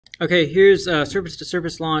Okay, here's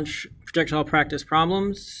surface-to-surface launch projectile practice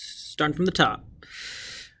problems, starting from the top.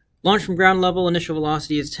 Launch from ground level, initial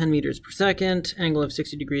velocity is 10 meters per second, angle of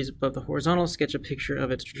 60 degrees above the horizontal, sketch a picture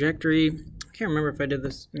of its trajectory. I can't remember if I did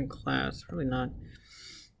this in class, probably not.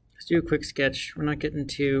 Let's do a quick sketch. We're not getting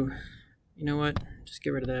too, you know what, just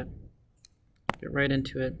get rid of that. Get right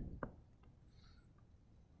into it.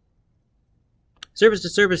 Surface to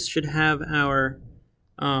surface should have our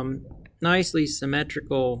nicely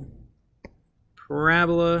symmetrical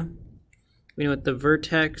parabola. We know at the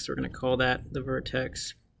vertex, we're going to call that the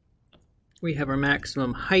vertex. We have our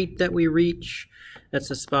maximum height that we reach. That's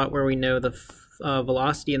the spot where we know the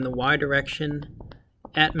velocity in the y direction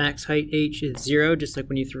at max height h is 0, just like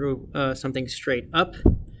when you threw something straight up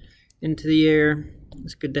into the air.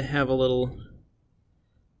 It's good to have a little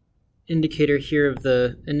indicator here of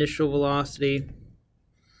the initial velocity,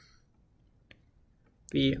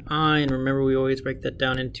 vi, and remember we always break that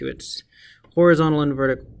down into its horizontal and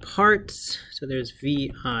vertical parts. So there's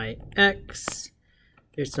vix,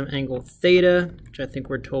 there's some angle theta, which I think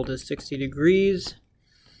we're told is 60 degrees.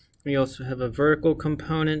 We also have a vertical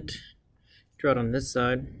component, draw it on this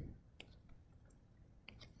side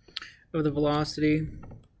of the velocity,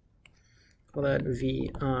 call that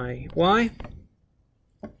viy.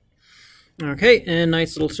 Okay, and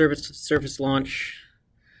nice little surface launch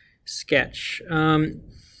sketch.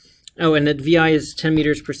 Oh, and that vi is 10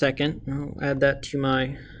 meters per second. I'll add that to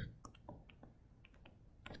my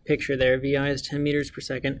picture there. Vi is 10 meters per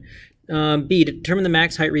second. B, determine the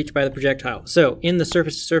max height reached by the projectile. So in the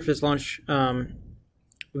surface-to-surface launch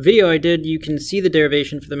video I did, you can see the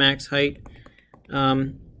derivation for the max height.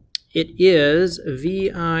 It is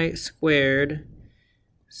vi squared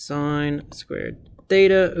sine squared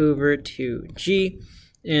theta over 2g.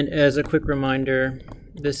 And as a quick reminder,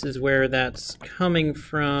 this is where that's coming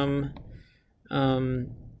from.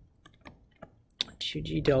 2g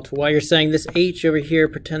delta y. You're saying this h over here,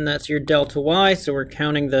 pretend that's your delta y. So we're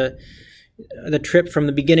counting the trip from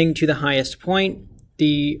the beginning to the highest point.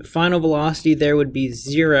 The final velocity there would be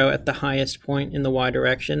 0 at the highest point in the y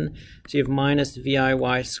direction. So you have minus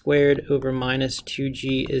viy squared over minus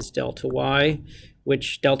 2g is delta y,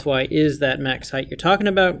 which delta y is that max height you're talking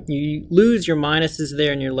about. You lose your minuses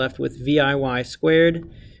there and you're left with viy squared,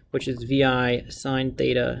 which is vi sine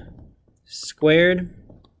theta squared.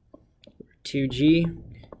 2g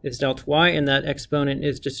is delta y, and that exponent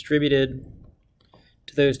is distributed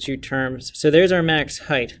to those two terms. So there's our max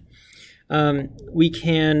height. We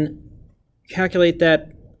can calculate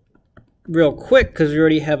that real quick because we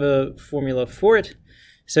already have a formula for it.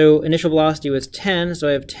 So initial velocity was 10, so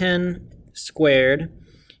I have 10 squared,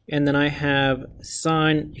 and then I have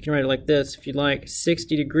sine, you can write it like this if you'd like,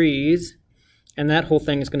 60 degrees, and that whole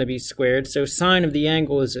thing is going to be squared. So sine of the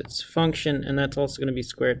angle is its function, and that's also going to be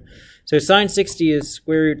squared. So sine 60 is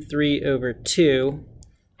square root 3 over 2.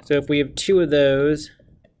 So if we have 2 of those,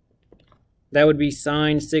 that would be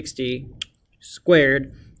sine 60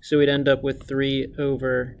 squared. So we'd end up with 3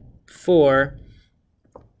 over 4.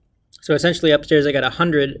 So essentially upstairs I got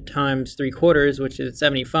 100 times 3/4, which is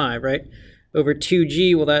 75, right? Over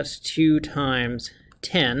 2g, well that's 2 times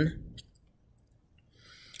 10.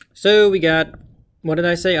 So we got, what did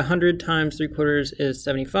I say? 100 times 3/4 is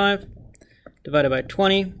 75, divided by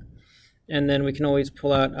 20. And then we can always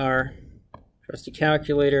pull out our trusty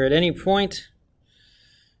calculator at any point.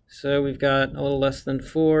 So we've got a little less than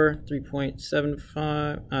 4,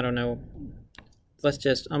 3.75, I don't know. Let's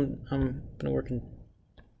just, I'm going to work in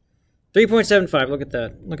 3.75, look at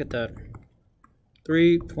that, look at that.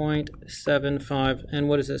 3.75, and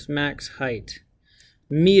what is this? Max height.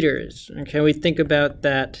 Meters. Okay, we think about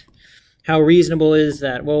that. How reasonable is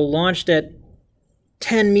that? Well, launched at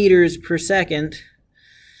 10 meters per second,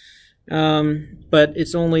 but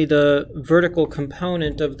it's only the vertical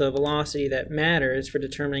component of the velocity that matters for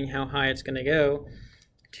determining how high it's going to go.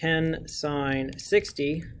 10 sine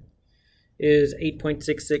 60 is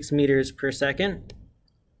 8.66 meters per second.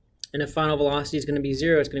 And if final velocity is going to be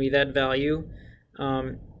 0, it's going to be that value.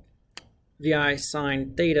 Vi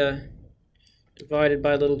sine theta divided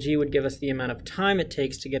by little g would give us the amount of time it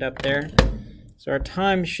takes to get up there. So our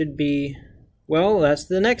time should be, well, that's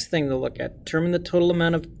the next thing to look at. Determine the total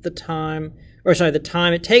amount of the time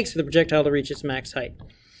it takes for the projectile to reach its max height.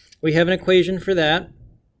 We have an equation for that.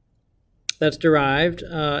 That's derived,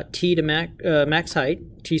 t to max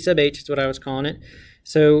height, t sub h is what I was calling it.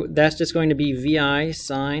 So that's just going to be vi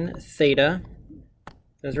sine theta.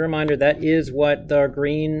 As a reminder, that is what the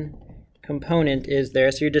green component is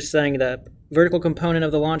there. So you're just saying the vertical component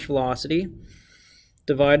of the launch velocity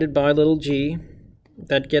divided by little g.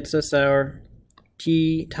 That gets us our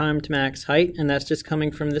t time to max height, and that's just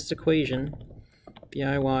coming from this equation,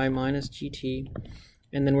 VIY minus GT.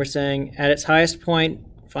 And then we're saying at its highest point,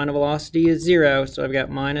 final velocity is 0, so I've got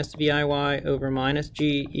minus VIY over minus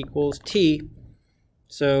G equals T.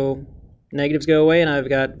 So negatives go away, and I've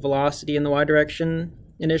got velocity in the y direction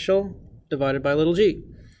initial divided by little g.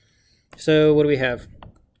 So what do we have?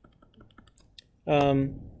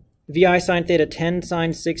 VI sine theta 10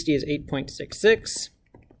 sine 60 is 8.66.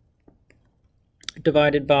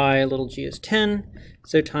 Divided by little g is 10.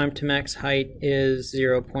 So time to max height is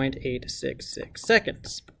 0.866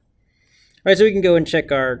 seconds. All right, so we can go and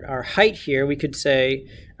check our height here. We could say,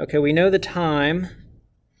 okay, we know the time.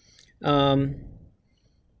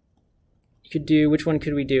 You could do, which one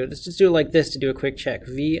could we do? Let's just do it like this to do a quick check.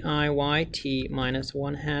 VIYT minus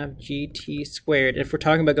 1/2 GT squared. If we're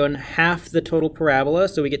talking about going half the total parabola,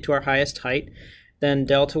 so we get to our highest height, then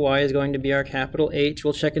delta y is going to be our capital H.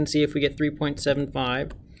 We'll check and see if we get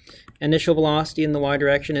 3.75. Initial velocity in the y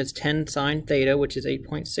direction is 10 sine theta, which is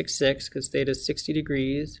 8.66, because theta is 60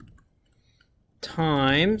 degrees,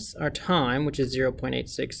 times our time, which is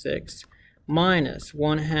 0.866, minus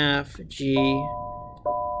 1/2 g,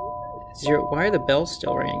 why are the bells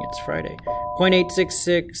still ringing? It's Friday.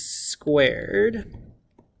 0.866 squared.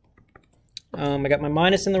 I got my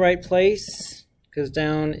minus in the right place, because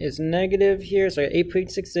down is negative here, so I got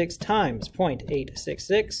 8.66 times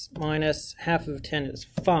 0.866 minus half of 10 is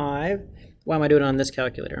 5. Why am I doing it on this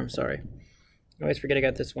calculator? I'm sorry. I always forget I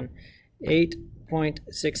got this one.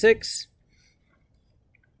 8.66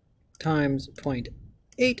 times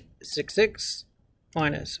 0.866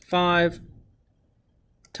 minus 5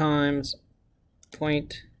 times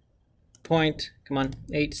point, come on,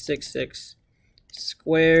 866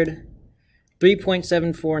 squared.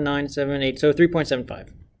 3.74978, so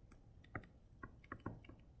 3.75.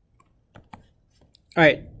 All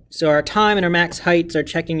right, so our time and our max heights are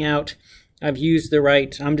checking out. I've used the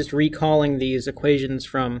right, I'm just recalling these equations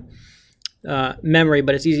from memory,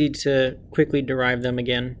 but it's easy to quickly derive them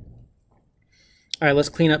again. All right, let's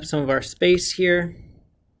clean up some of our space here.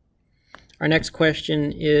 Our next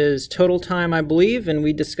question is total time, I believe, and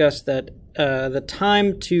we discussed that the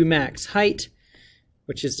time to max height,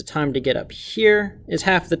 which is the time to get up here, is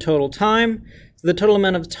half the total time. So the total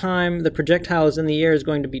amount of time the projectile is in the air is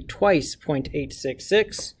going to be twice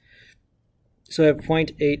 0.866. So I have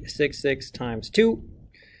 0.866 times 2.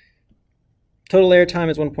 Total air time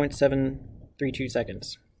is 1.732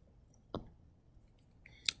 seconds.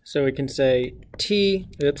 So we can say T,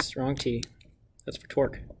 oops, wrong T, that's for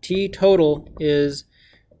torque. T total is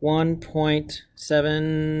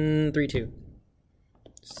 1.732.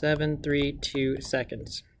 732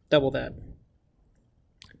 seconds. Double that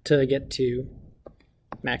to get to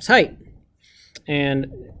max height.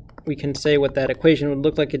 And we can say what that equation would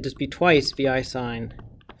look like. It'd just be twice VI sine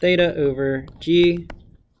theta over G.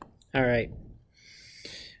 All right.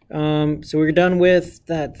 So we're done with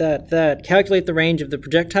that. Calculate the range of the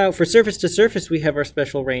projectile. For surface to surface, we have our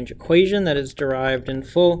special range equation that is derived in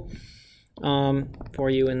full for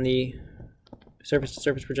you in the surface to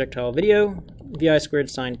surface projectile video. VI squared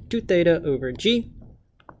sine 2 theta over G.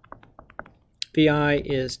 VI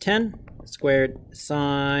is 10 squared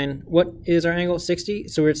sine, what is our angle? 60.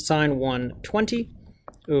 So we're at sine 120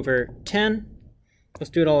 over 10. Let's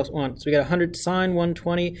do it all at once. So we got 100 sine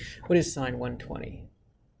 120. What is sine 120?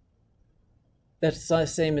 That's the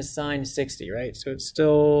same as sine 60, right? So it's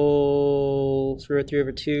still square root of 3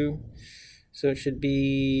 over 2. So it should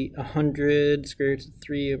be 100 square root of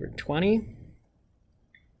 3 over 20.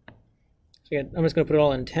 So I'm just going to put it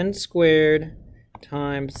all in 10 squared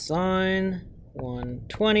times sine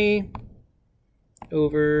 120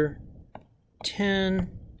 over 10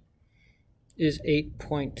 is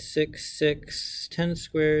 8.66. 10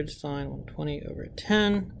 squared sine 120 over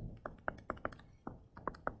 10.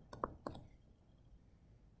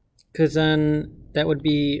 Because then that would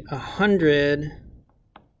be 100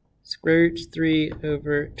 square root of 3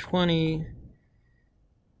 over 20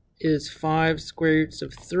 is 5 square roots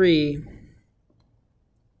of 3.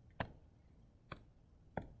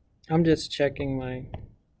 I'm just checking my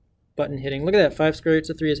button hitting. Look at that, 5 square roots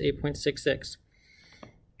of 3 is 8.66.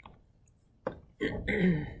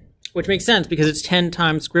 Which makes sense because it's 10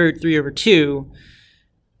 times square root of 3 over 2,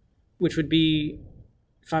 which would be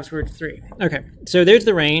 5 square root of 3. Okay, so there's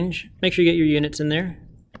the range. Make sure you get your units in there.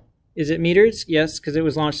 Is it meters? Yes, because it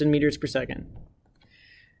was launched in meters per second.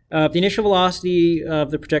 If the initial velocity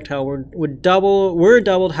of the projectile were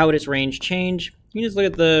doubled, how would its range change? You can just look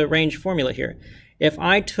at the range formula here. If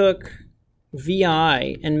I took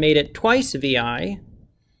VI and made it twice VI,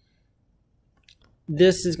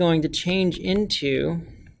 this is going to change into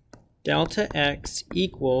delta x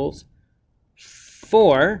equals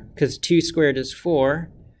 4, because 2 squared is 4,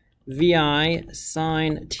 vi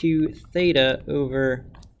sine 2 theta over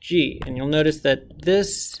g. And you'll notice that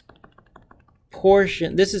this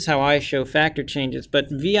portion, this is how I show factor changes, but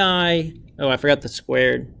vi, oh, I forgot the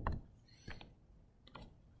squared.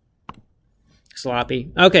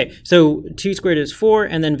 Sloppy. Okay, so 2 squared is 4,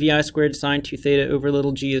 and then vi squared sine 2 theta over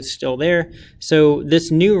little g is still there. So this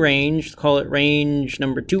new range, call it range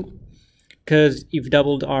number 2, because you've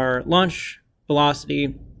doubled our launch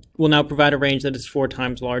velocity, will now provide a range that is 4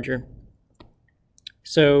 times larger.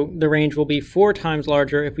 So the range will be 4 times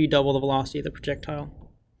larger if we double the velocity of the projectile.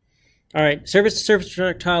 All right, surface-to-surface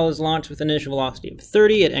projectile is launched with an initial velocity of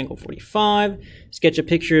 30 at angle 45. Sketch a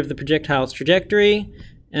picture of the projectile's trajectory.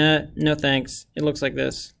 No thanks. It looks like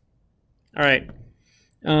this. All right.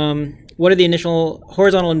 What are the initial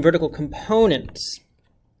horizontal and vertical components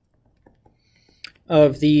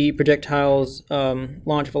of the projectile's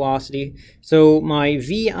launch velocity? So my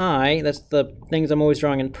VI, that's the things I'm always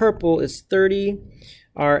drawing in purple, is 30.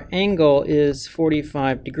 Our angle is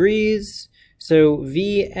 45 degrees. So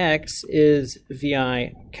Vx is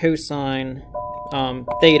Vi cosine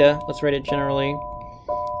theta. Let's write it generally.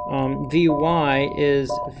 Vy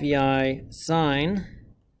is Vi sine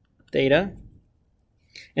theta.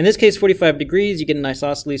 In this case, 45 degrees, you get an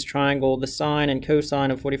isosceles triangle. The sine and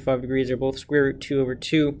cosine of 45 degrees are both square root 2 over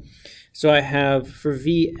 2. So I have, for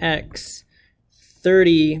Vx,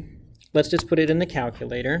 30. Let's just put it in the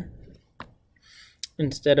calculator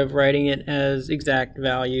instead of writing it as exact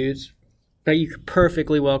values. But you're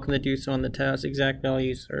perfectly welcome to do so on the test. Exact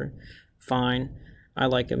values are fine. I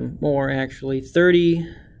like them more, actually. 30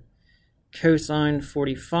 cosine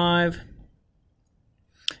 45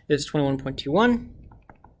 is 21.21.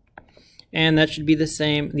 And that should be the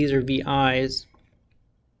same. These are VIs,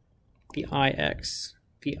 VIX,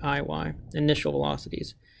 VIY, initial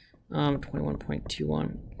velocities.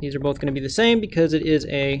 21.21. These are both going to be the same because it is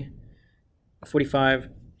a 45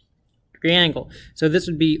 degree angle. So this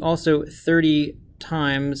would be also 30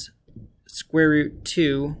 times square root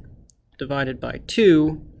 2 divided by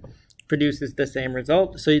 2 produces the same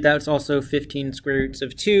result. So that's also 15 square roots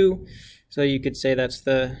of 2. So you could say that's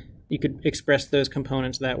the, you could express those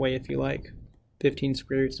components that way if you like. 15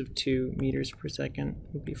 square roots of 2 meters per second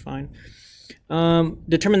would be fine.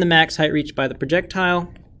 Determine the max height reached by the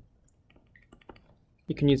projectile.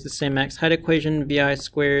 You can use the same max height equation, Vi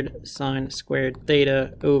squared sine squared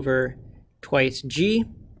theta over twice g.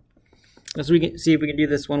 Let's see if we can do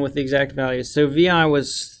this one with the exact values. So Vi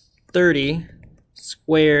was 30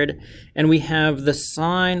 squared, and we have the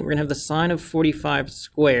sine, we're going to have the sine of 45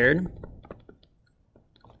 squared.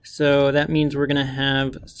 So that means we're going to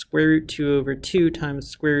have square root 2 over 2 times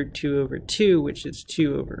square root 2 over 2, which is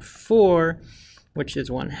 2 over 4, which is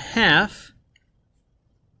 1/2.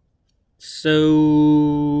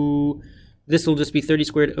 So this will just be 30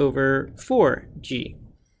 squared over 4g,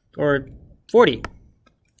 or 40.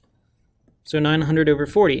 So 900 over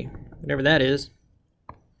 40, whatever that is.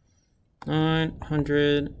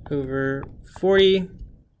 900 over 40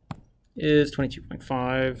 is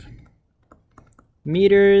 22.5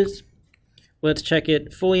 meters. Let's check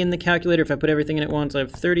it fully in the calculator. If I put everything in at once, I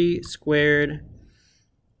have 30 squared.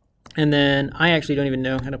 And then I actually don't even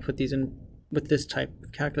know how to put these in with this type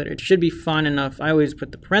of calculator. It should be fine enough. I always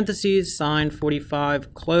put the parentheses, sine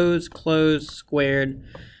 45, close, squared,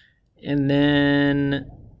 and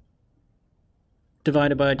then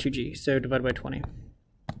divided by 2g, so divided by 20.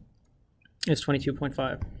 It's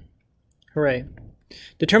 22.5. Hooray.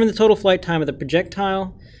 Determine the total flight time of the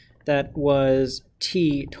projectile. That was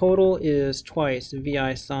t. Total is twice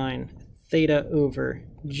Vi sine theta over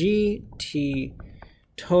g. T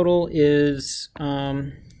total is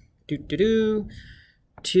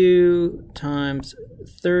 2 times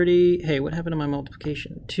 30. Hey, what happened to my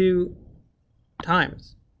multiplication? 2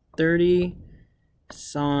 times 30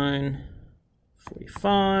 sine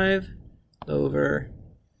 45 over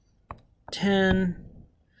 10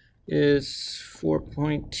 is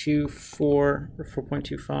 4.24 or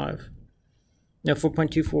 4.25. No,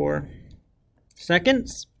 4.24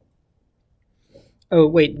 seconds. Oh,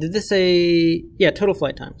 wait, did this say, yeah, total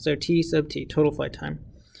flight time. So T sub T, total flight time.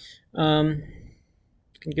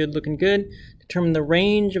 Looking good, looking good. Determine the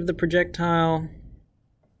range of the projectile.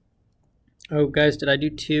 Oh, guys, did I do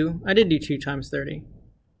 2? I did do 2 times 30.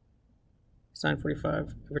 Sine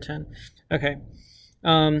 45 over 10. Okay.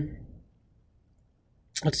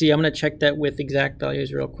 Let's see, I'm going to check that with exact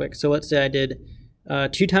values real quick. So let's say I did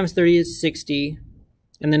 2 times 30 is 60,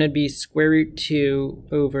 and then it'd be square root 2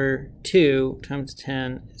 over 2 times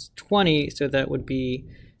 10 is 20, so that would be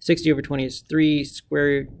 60 over 20 is 3, square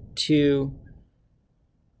root 2.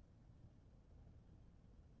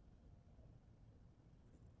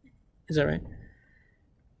 Is that right?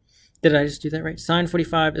 Did I just do that right? Sine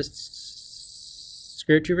 45 is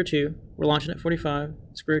square root 2 over 2. We're launching at 45.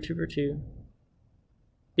 Square root 2 over 2.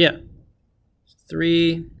 Yeah.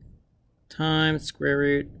 3 times square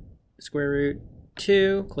root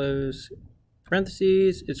 2, close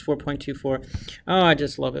parentheses, is 4.24. Oh, I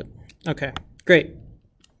just love it. Okay, great.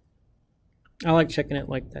 I like checking it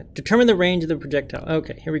like that. Determine the range of the projectile.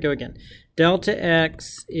 Okay, here we go again. Delta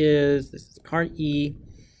x is, this is part E,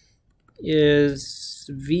 is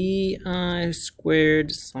vi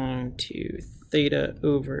squared sine 2 theta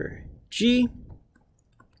over g.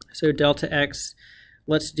 So delta x,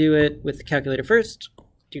 let's do it with the calculator first.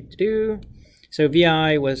 So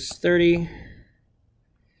vi was 30.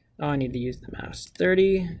 Oh, I need to use the mouse.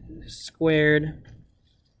 30 squared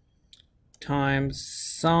times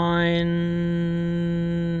sine.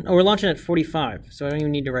 Oh, we're launching at 45, so I don't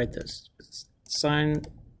even need to write this. Sine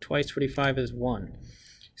twice 45 is 1.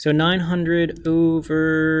 So 900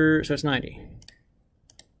 over, so it's 90.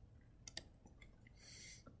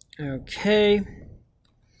 Okay.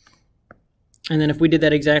 And then if we did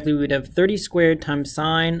that exactly, we would have 30 squared times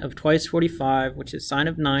sine of twice 45, which is sine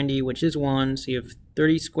of 90, which is 1. So you have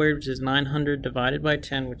 30 squared, which is 900, divided by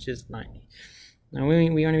 10, which is 90. Now we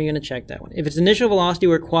aren't even going to check that one. If its initial velocity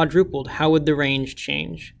were quadrupled, how would the range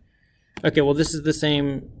change? Okay, well this is the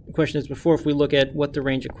same question as before. If we look at what the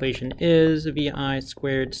range equation is, vi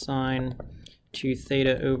squared sine 2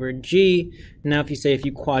 theta over g. Now if you say if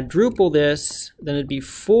you quadruple this, then it'd be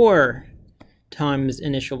 4 times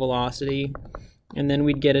initial velocity, and then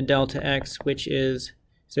we'd get a delta x, which is,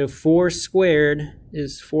 so 4 squared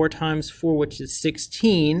is 4 times 4, which is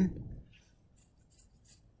 16,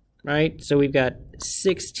 right? So we've got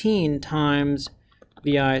 16 times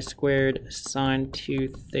vi squared sine 2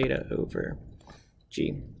 theta over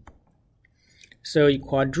g. So you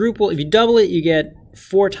quadruple, if you double it, you get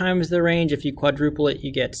 4 times the range. If you quadruple it,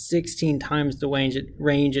 you get 16 times the range.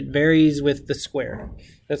 It varies with the square.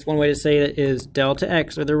 That's one way to say it, is delta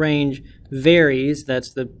x, or the range, varies.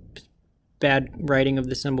 That's the bad writing of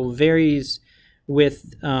the symbol. Varies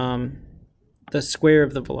with the square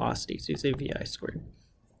of the velocity. So you say vi squared.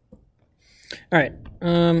 All right.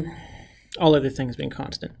 All other things being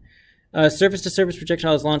constant. Surface-to-surface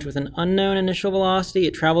projectile is launched with an unknown initial velocity.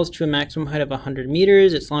 It travels to a maximum height of 100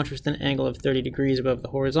 meters. It's launched with an angle of 30 degrees above the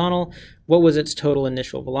horizontal. What was its total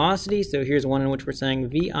initial velocity? So here's one in which we're saying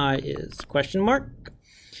vi is question mark.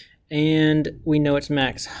 And we know its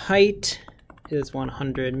max height is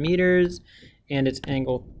 100 meters. And its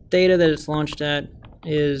angle theta that it's launched at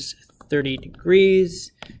is 30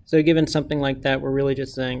 degrees. So given something like that, we're really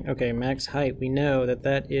just saying, okay, max height, we know that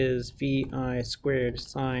that is vi squared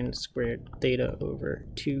sine squared theta over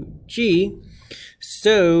 2g.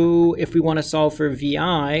 So if we want to solve for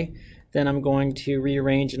vi, then I'm going to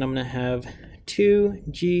rearrange, and I'm going to have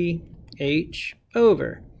 2gh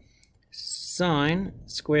over sine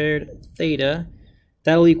squared theta.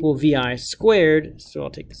 That'll equal vi squared, so I'll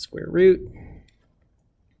take the square root,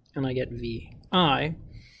 and I get vi.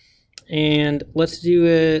 And let's do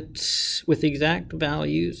it with exact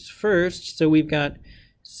values first. So we've got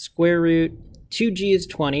square root, 2g is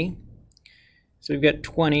 20. So we've got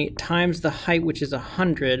 20 times the height, which is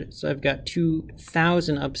 100. So I've got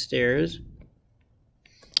 2,000 upstairs.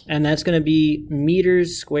 And that's going to be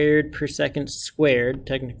meters squared per second squared,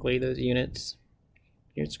 technically, those units.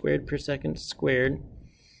 Units squared per second squared.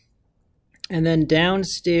 And then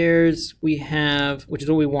downstairs we have, which is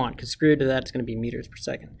what we want, because square root of that's going to be meters per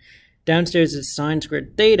second. Downstairs is sine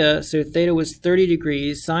squared theta, so theta was 30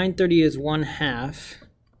 degrees. Sine 30 is 1/2.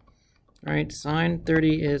 All right, sine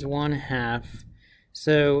 30 is 1/2.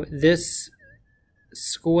 So this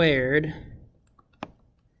squared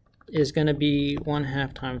is going to be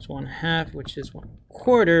 1/2 times 1/2, which is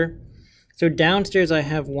 1/4. So downstairs I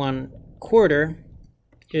have 1/4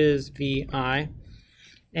 is vi.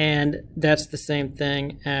 And that's the same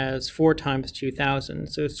thing as 4 times 2,000.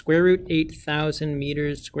 So square root 8,000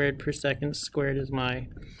 meters squared per second squared is my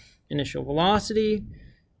initial velocity.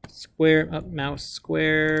 Square up mouse,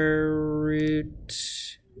 square root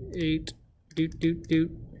 8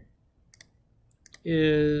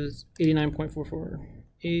 is 89.44.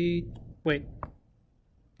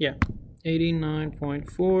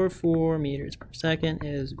 89.44 meters per second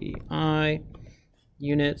is vi.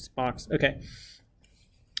 Units, box. Okay.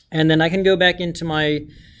 And then I can go back into my,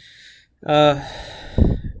 take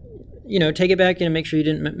it back in and make sure you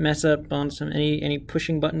didn't mess up on any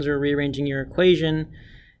pushing buttons or rearranging your equation,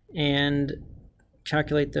 and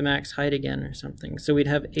calculate the max height again or something. So we'd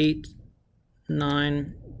have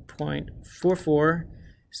 89.44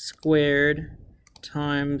 squared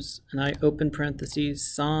times, and I open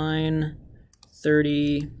parentheses, sine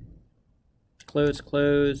 30, close,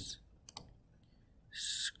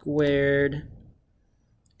 squared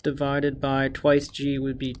divided by twice g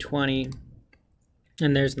would be 20,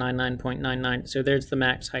 and there's 99.99. So there's the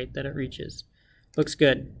max height that it reaches. Looks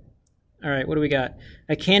good. All right, what do we got?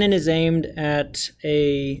 A cannon is aimed at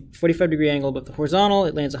a 45-degree angle above the horizontal.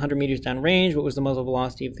 It lands 100 meters downrange. What was the muzzle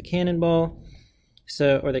velocity of the cannonball?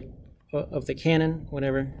 So, or of the cannon,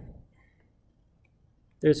 whatever.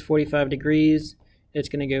 There's 45 degrees. It's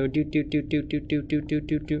going to go doot, doot, doot, doot, doot, doot, doot, doot,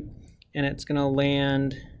 doot, doot. And it's going to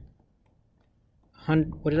land,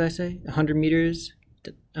 what did I say? 100 meters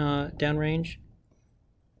downrange.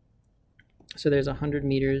 So there's 100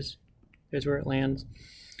 meters. There's where it lands.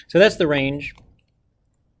 So that's the range.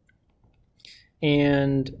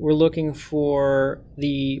 And we're looking for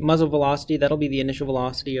the muzzle velocity. That'll be the initial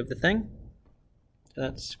velocity of the thing.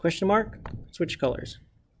 That's question mark. Switch colors.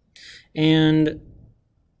 And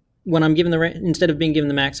when I'm given instead of being given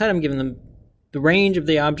the max height, I'm given the range of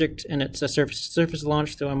the object, and it's a surface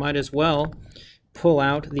launch, so I might as well pull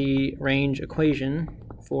out the range equation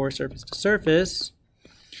for surface to surface.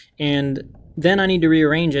 And then I need to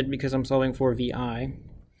rearrange it because I'm solving for VI.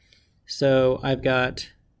 So I've got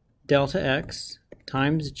delta x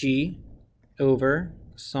times g over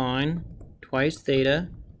sine twice theta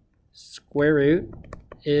square root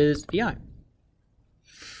is VI.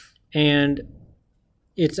 And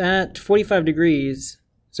it's at 45 degrees.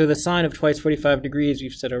 So the sine of twice 45 degrees,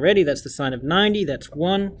 we've said already, that's the sine of 90, that's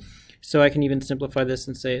 1. So I can even simplify this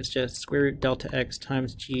and say it's just square root delta x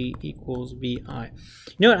times g equals VI.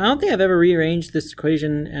 You know what, I don't think I've ever rearranged this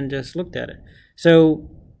equation and just looked at it. So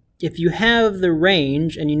if you have the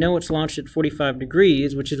range and you know it's launched at 45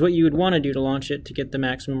 degrees, which is what you would want to do to launch it to get the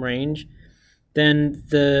maximum range, then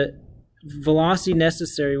the velocity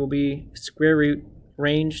necessary will be square root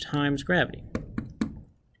range times gravity.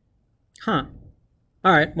 Huh.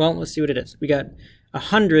 All right, well, let's see what it is. We got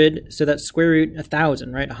 100, so that's square root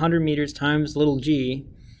 1,000, right? 100 meters times little g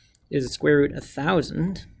is square root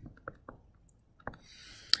 1,000.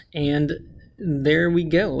 And there we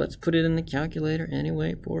go. Let's put it in the calculator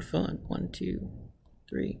anyway for fun. 1, 2,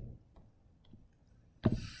 3.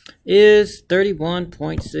 Is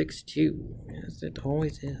 31.62, as it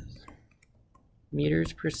always is.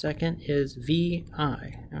 Meters per second is VI.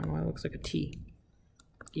 I don't know why it looks like a T.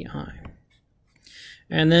 VI.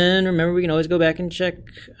 And then remember, we can always go back and check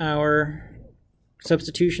our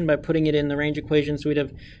substitution by putting it in the range equation. So we'd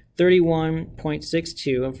have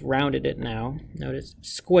 31.62. I've rounded it now. Notice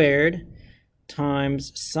squared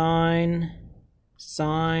times sine.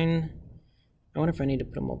 I wonder if I need to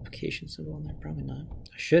put a multiplication symbol in there. Probably not.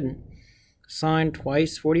 I shouldn't. Sine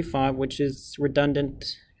twice 45, which is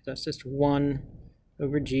redundant. That's just 1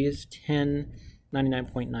 over g is 10,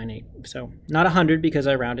 99.98. So not 100 because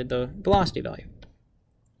I rounded the velocity value.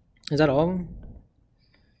 Is that all of them?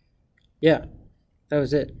 Yeah, that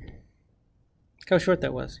was it. Look how short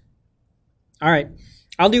that was. All right,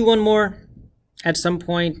 I'll do one more at some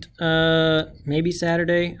point, maybe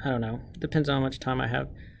Saturday. I don't know. Depends on how much time I have.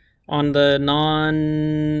 On the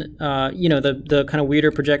the kind of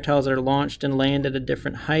weirder projectiles that are launched and land at a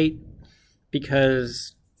different height,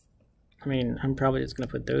 because, I mean, I'm probably just going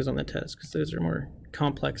to put those on the test because those are more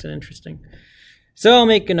complex and interesting. So I'll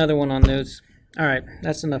make another one on those. All right,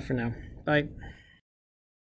 that's enough for now. Bye.